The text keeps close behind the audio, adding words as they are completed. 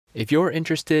If you're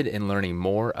interested in learning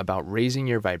more about raising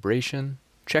your vibration,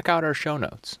 check out our show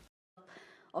notes.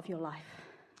 Of your life.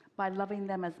 By loving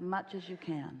them as much as you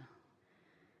can.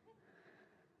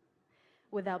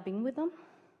 Without being with them?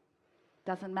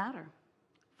 Doesn't matter.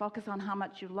 Focus on how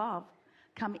much you love.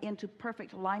 Come into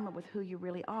perfect alignment with who you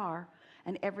really are,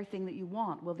 and everything that you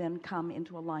want will then come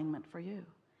into alignment for you.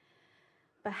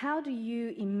 But how do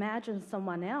you imagine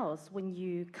someone else when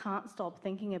you can't stop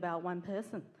thinking about one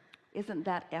person? Isn't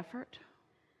that effort?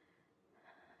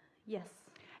 Yes.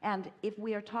 And if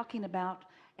we are talking about,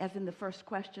 as in the first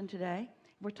question today,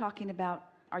 we're talking about,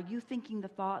 are you thinking the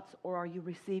thoughts or are you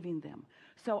receiving them?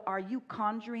 So are you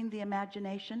conjuring the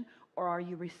imagination or are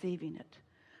you receiving it?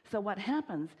 So what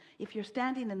happens if you're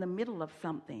standing in the middle of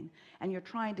something and you're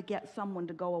trying to get someone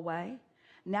to go away?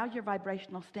 Now your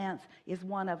vibrational stance is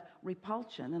one of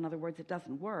repulsion. In other words, it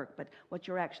doesn't work, but what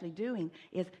you're actually doing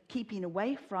is keeping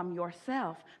away from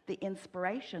yourself the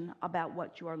inspiration about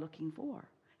what you are looking for.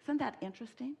 Isn't that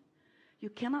interesting? You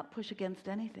cannot push against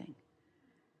anything.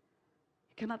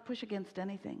 You cannot push against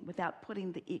anything without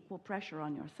putting the equal pressure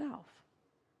on yourself.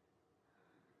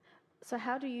 So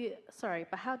how do you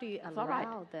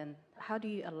allow then? How do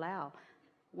you allow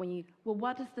when you... Well,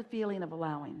 what is the feeling of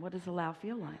allowing? What does allow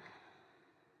feel like?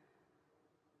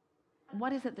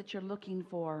 What is it that you're looking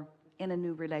for in a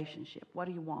new relationship? What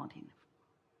are you wanting?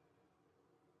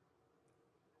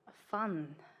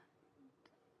 Fun.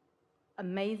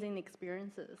 Amazing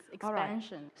experiences.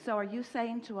 Expansion. All right. So are you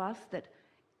saying to us that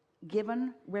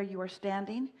given where you are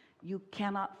standing, you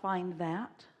cannot find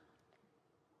that?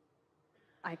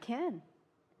 I can.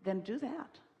 Then do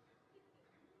that.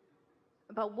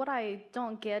 But what I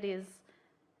don't get is,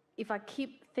 if I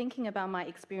keep thinking about my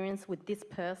experience with this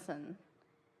person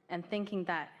and thinking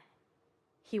that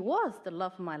he was the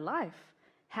love of my life,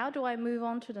 how do I move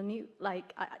on to the new,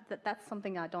 that's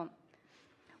something I don't...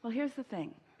 Well, here's the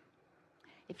thing.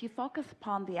 If you focus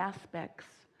upon the aspects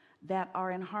that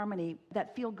are in harmony,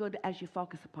 that feel good as you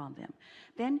focus upon them,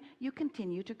 then you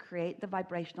continue to create the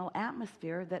vibrational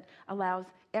atmosphere that allows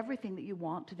everything that you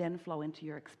want to then flow into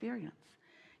your experience.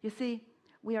 You see,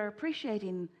 we are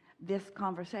appreciating this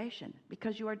conversation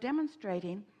because you are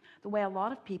demonstrating the way a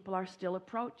lot of people are still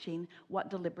approaching what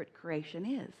deliberate creation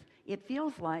is. It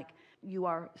feels like you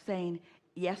are saying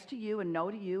yes to you and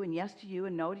no to you, and yes to you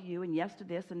and no to you, and yes to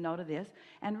this and no to this.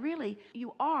 And really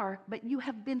you are, but you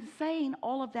have been saying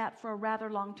all of that for a rather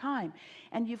long time,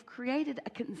 and you've created a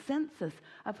consensus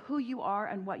of who you are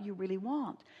and what you really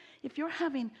want. If you're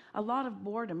having a lot of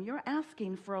boredom, you're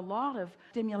asking for a lot of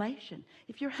stimulation.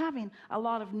 If you're having a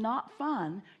lot of not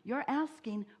fun, you're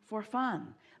asking for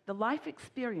fun. The life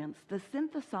experience, the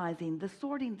synthesizing, the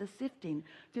sorting, the sifting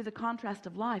through the contrast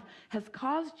of life has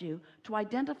caused you to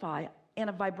identify in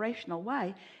a vibrational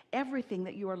way everything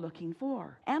that you are looking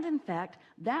for. And in fact,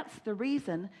 that's the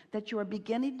reason that you are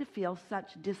beginning to feel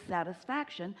such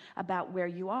dissatisfaction about where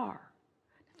you are.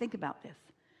 Think about this.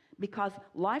 Because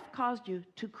life caused you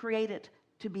to create it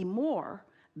to be more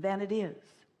than it is.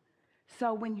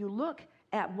 So when you look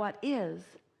at what is,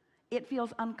 it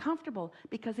feels uncomfortable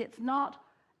because it's not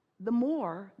the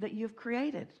more that you've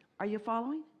created. Are you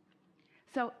following?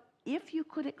 So if you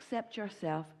could accept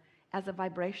yourself as a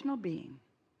vibrational being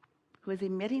who is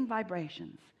emitting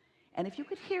vibrations, and if you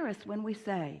could hear us when we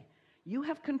say you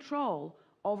have control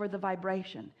over the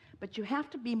vibration, but you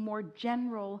have to be more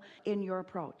general in your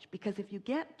approach, because if you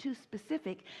get too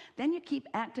specific, then you keep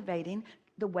activating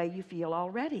the way you feel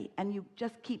already, and you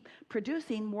just keep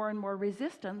producing more and more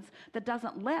resistance that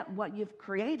doesn't let what you've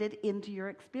created into your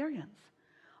experience.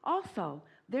 Also,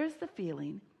 there's the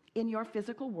feeling in your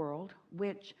physical world,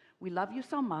 which we love you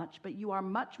so much, but you are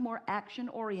much more action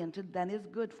oriented than is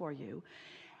good for you.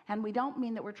 And we don't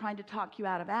mean that we're trying to talk you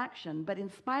out of action, but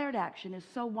inspired action is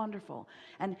so wonderful.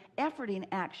 And efforting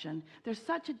action, there's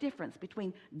such a difference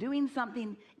between doing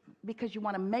something because you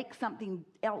want to make something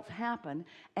else happen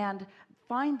and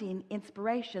finding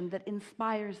inspiration that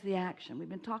inspires the action. We've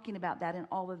been talking about that in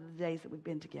all of the days that we've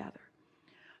been together.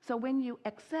 So when you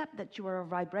accept that you are a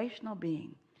vibrational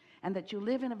being and that you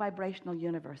live in a vibrational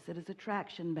universe that is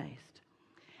attraction-based,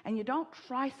 and you don't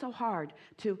try so hard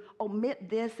to omit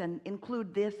this and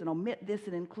include this and omit this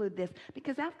and include this,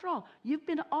 because after all, you've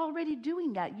been already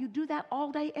doing that. You do that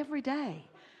all day, every day.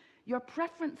 Your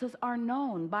preferences are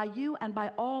known by you and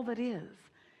by all that is.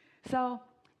 So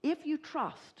if you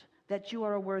trust that you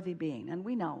are a worthy being, and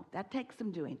we know that takes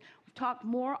some doing. We've talked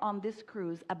more on this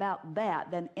cruise about that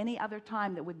than any other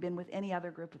time that we've been with any other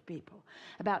group of people,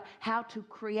 about how to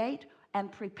create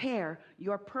and prepare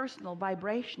your personal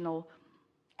vibrational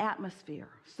atmosphere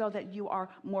so that you are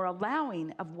more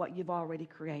allowing of what you've already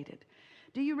created.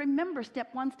 Do you remember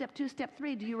step 1, step 2, step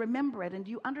 3? Do you remember it? And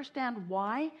do you understand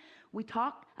why we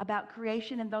talk about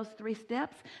creation in those 3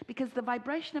 steps? Because the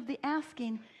vibration of the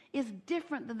asking is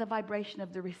different than the vibration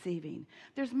of the receiving.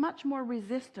 There's much more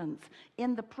resistance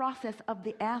in the process of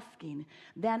the asking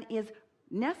than is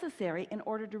necessary in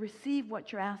order to receive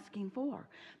what you're asking for.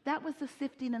 That was the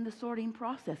sifting and the sorting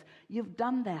process. You've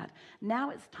done that. Now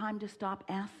it's time to stop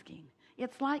asking.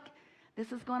 It's like,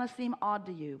 this is going to seem odd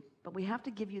to you, but we have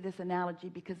to give you this analogy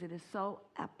because it is so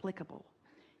applicable.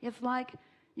 It's like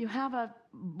you have a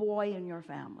boy in your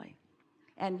family,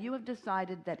 and you have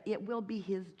decided that it will be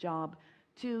his job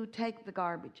to take the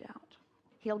garbage out.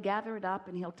 He'll gather it up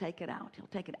and he'll take it out. He'll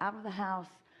take it out of the house.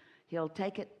 He'll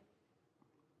take it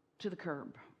to the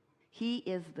curb. He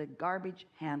is the garbage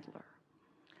handler.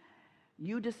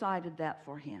 You decided that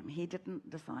for him. He didn't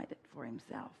decide it for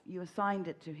himself. You assigned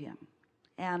it to him.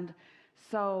 And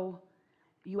so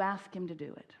you ask him to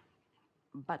do it,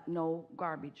 but no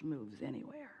garbage moves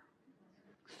anywhere.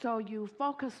 So you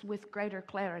focus with greater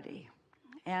clarity,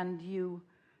 and you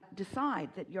decide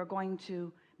that you're going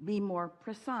to be more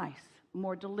precise,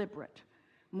 more deliberate,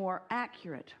 more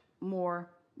accurate,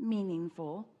 more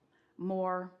meaningful,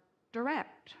 more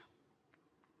direct.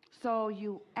 So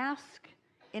you ask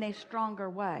in a stronger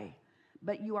way,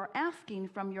 but you are asking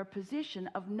from your position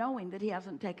of knowing that he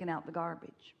hasn't taken out the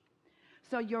garbage.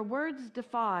 So your words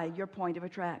defy your point of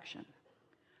attraction.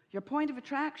 Your point of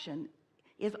attraction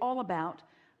is all about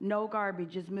no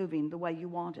garbage is moving the way you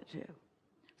want it to.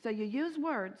 So you use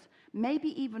words, maybe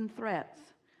even threats,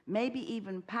 maybe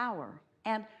even power,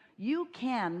 and you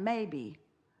can maybe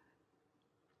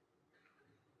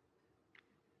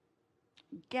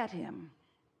get him,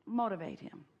 motivate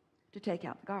him to take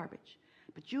out the garbage.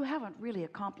 But you haven't really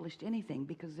accomplished anything,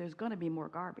 because there's going to be more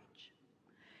garbage.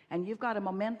 And you've got a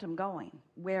momentum going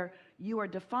where you are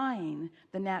defying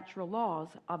the natural laws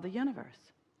of the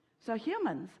universe. So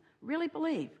humans really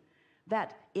believe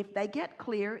that if they get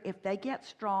clear, if they get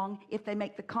strong, if they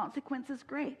make the consequences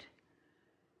great,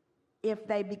 if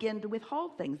they begin to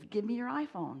withhold things, give me your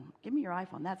iPhone. Give me your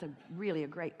iPhone. That's really a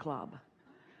great club.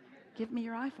 Give me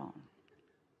your iPhone.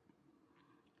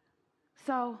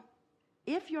 So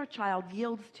if your child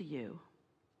yields to you,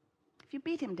 if you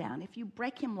beat him down, if you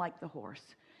break him like the horse,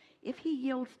 if he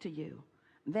yields to you,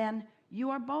 then you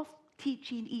are both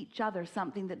teaching each other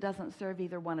something that doesn't serve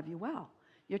either one of you well.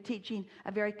 You're teaching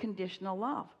a very conditional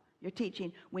love. You're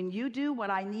teaching, when you do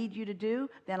what I need you to do,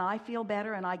 then I feel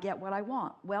better and I get what I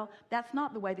want. Well, that's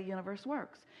not the way the universe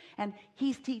works. And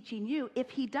he's teaching you, if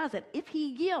he does it, if he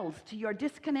yields to your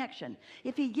disconnection,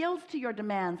 if he yields to your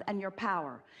demands and your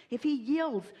power, if he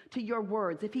yields to your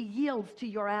words, if he yields to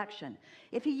your action,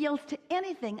 if he yields to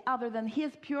anything other than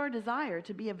his pure desire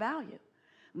to be of value,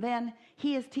 then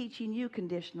he is teaching you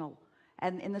conditional,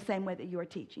 and in the same way that you are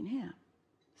teaching him.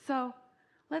 So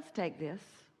let's take this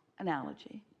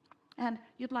analogy. And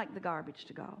you'd like the garbage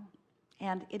to go,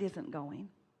 and it isn't going,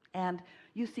 and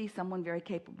you see someone very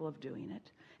capable of doing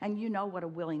it, and you know what a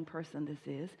willing person this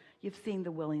is. You've seen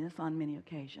the willingness on many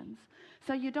occasions.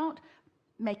 So you don't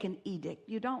make an edict,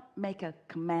 you don't make a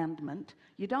commandment,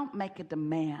 you don't make a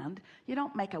demand, you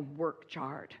don't make a work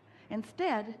chart.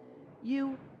 Instead,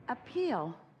 you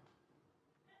appeal.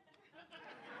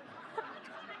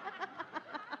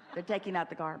 They're taking out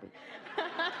the garbage.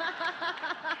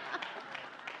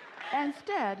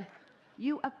 Instead,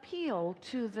 you appeal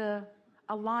to the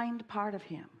aligned part of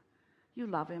him. You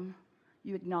love him.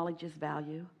 You acknowledge his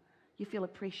value. You feel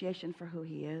appreciation for who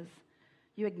he is.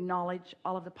 You acknowledge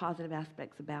all of the positive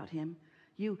aspects about him.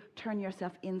 You turn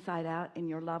yourself inside out in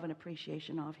your love and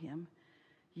appreciation of him.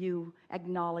 You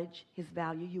acknowledge his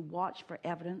value. You watch for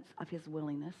evidence of his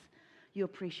willingness. You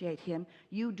appreciate him.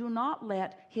 You do not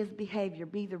let his behavior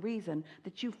be the reason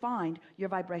that you find your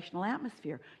vibrational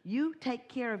atmosphere. You take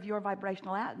care of your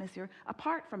vibrational atmosphere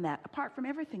apart from that, apart from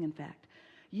everything, in fact.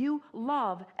 You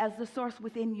love as the source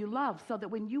within you loves, so that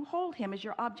when you hold him as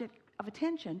your object of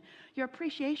attention, your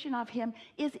appreciation of him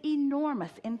is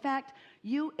enormous. In fact,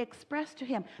 you express to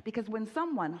him, because when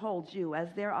someone holds you as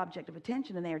their object of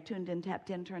attention and they are tuned in, tapped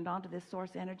in, turned on to this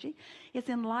source energy, it's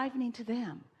enlivening to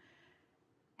them.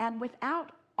 And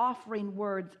without offering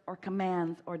words or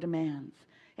commands or demands,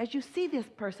 as you see this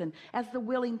person as the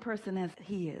willing person as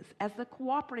he is, as the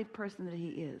cooperative person that he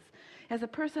is, as a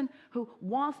person who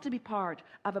wants to be part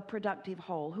of a productive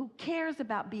whole, who cares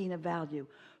about being of value,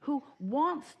 who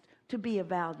wants to be of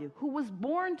value, who was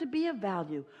born to be of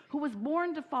value, who was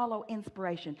born to follow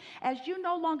inspiration. As you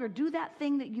no longer do that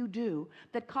thing that you do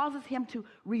that causes him to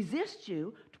resist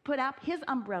you, to put out his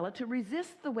umbrella, to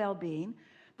resist the well-being,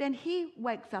 then he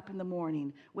wakes up in the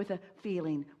morning with a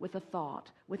feeling, with a thought,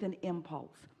 with an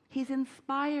impulse. He's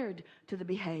inspired to the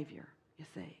behavior, you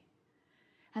see.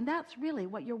 And that's really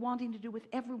what you're wanting to do with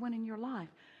everyone in your life.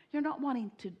 You're not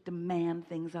wanting to demand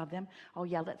things of them. Oh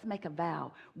yeah, let's make a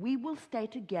vow. We will stay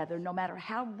together no matter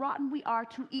how rotten we are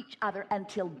to each other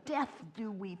until death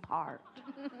do we part.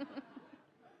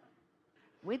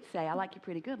 We'd say, I like you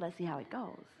pretty good. Let's see how it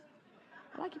goes.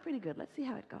 I like you pretty good. Let's see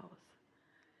how it goes.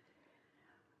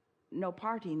 No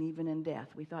parting even in death.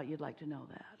 We thought you'd like to know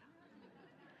that.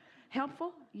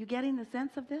 Helpful? You getting the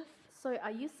sense of this? So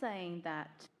are you saying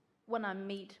that when I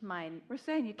meet my... We're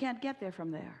saying you can't get there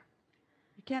from there.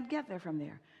 You can't get there from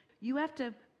there. You have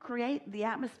to create the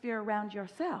atmosphere around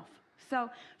yourself. So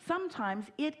sometimes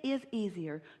it is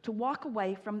easier to walk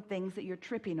away from things that you're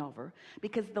tripping over,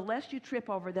 because the less you trip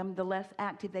over them, the less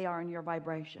active they are in your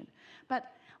vibration. But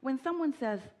when someone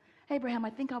says, Abraham, I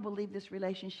think I will leave this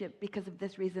relationship because of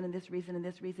this reason and this reason and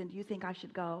this reason. Do you think I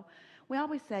should go? We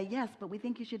always say, yes, but we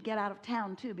think you should get out of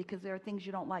town too, because there are things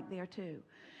you don't like there too.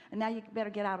 And now you better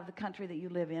get out of the country that you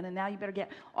live in, and now you better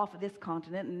get off of this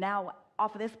continent, and now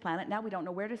off of this planet. Now we don't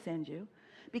know where to send you.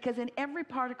 Because in every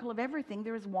particle of everything,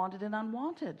 there is wanted and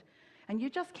unwanted. And you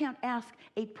just can't ask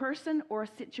a person or a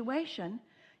situation.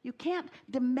 You can't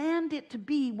demand it to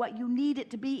be what you need it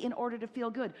to be in order to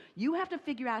feel good. You have to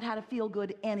figure out how to feel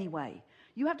good anyway.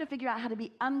 You have to figure out how to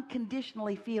be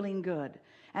unconditionally feeling good.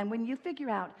 And when you figure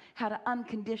out how to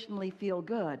unconditionally feel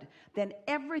good, then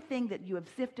everything that you have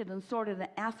sifted and sorted and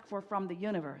asked for from the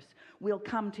universe will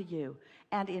come to you.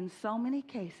 And in so many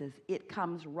cases, it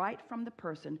comes right from the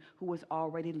person who was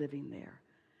already living there,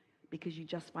 because you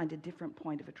just find a different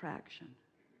point of attraction.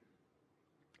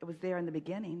 It was there in the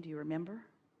beginning, do you remember?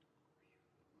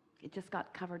 It just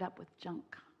got covered up with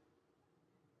junk.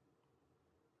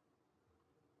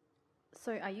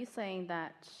 So are you saying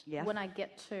that Yes. when I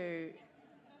get to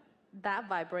that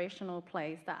vibrational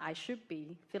place that I should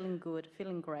be feeling good,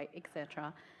 feeling great,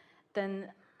 etc., then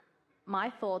my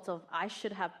thoughts of I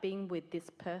should have been with this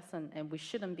person and we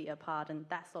shouldn't be apart, and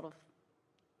that sort of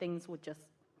things would just...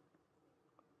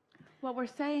 What we're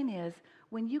saying is,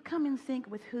 when you come in sync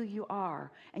with who you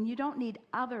are, and you don't need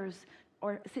others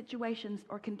or situations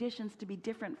or conditions to be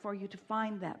different for you to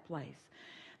find that place,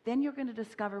 then you're going to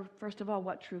discover, first of all,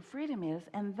 what true freedom is,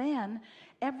 and then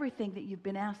everything that you've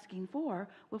been asking for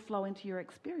will flow into your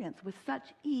experience with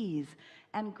such ease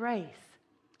and grace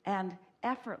and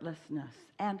effortlessness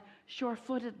and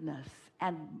sure-footedness,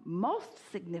 and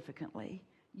most significantly,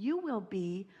 you will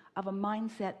be of a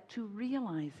mindset to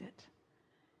realize it.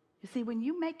 You see, when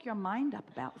you make your mind up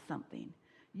about something,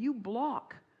 you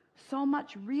block so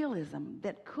much realism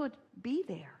that could be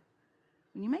there.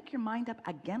 When you make your mind up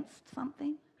against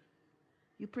something,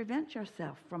 you prevent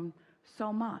yourself from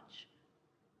so much.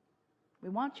 We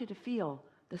want you to feel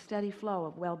the steady flow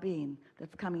of well-being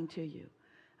that's coming to you.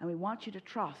 And we want you to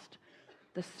trust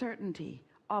the certainty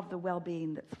of the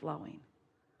well-being that's flowing.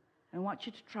 And we want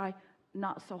you to try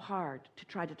not so hard to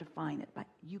try to define it, but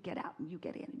you get out and you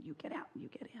get in and you get out and you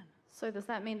get in. So does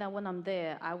that mean that when I'm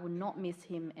there, I will not miss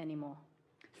him anymore?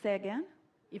 Say again?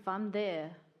 If I'm there,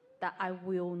 that I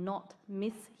will not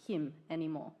miss him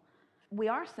anymore? We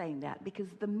are saying that because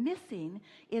the missing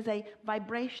is a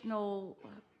vibrational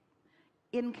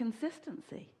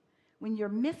inconsistency. When you're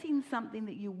missing something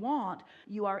that you want,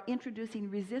 you are introducing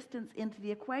resistance into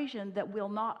the equation that will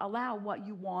not allow what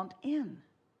you want in.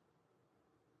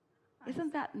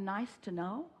 Isn't that nice to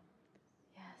know?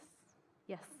 Yes.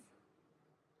 Yes.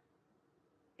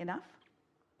 Enough?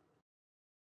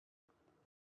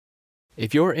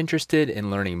 If you're interested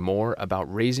in learning more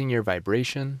about raising your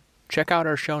vibration, check out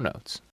our show notes.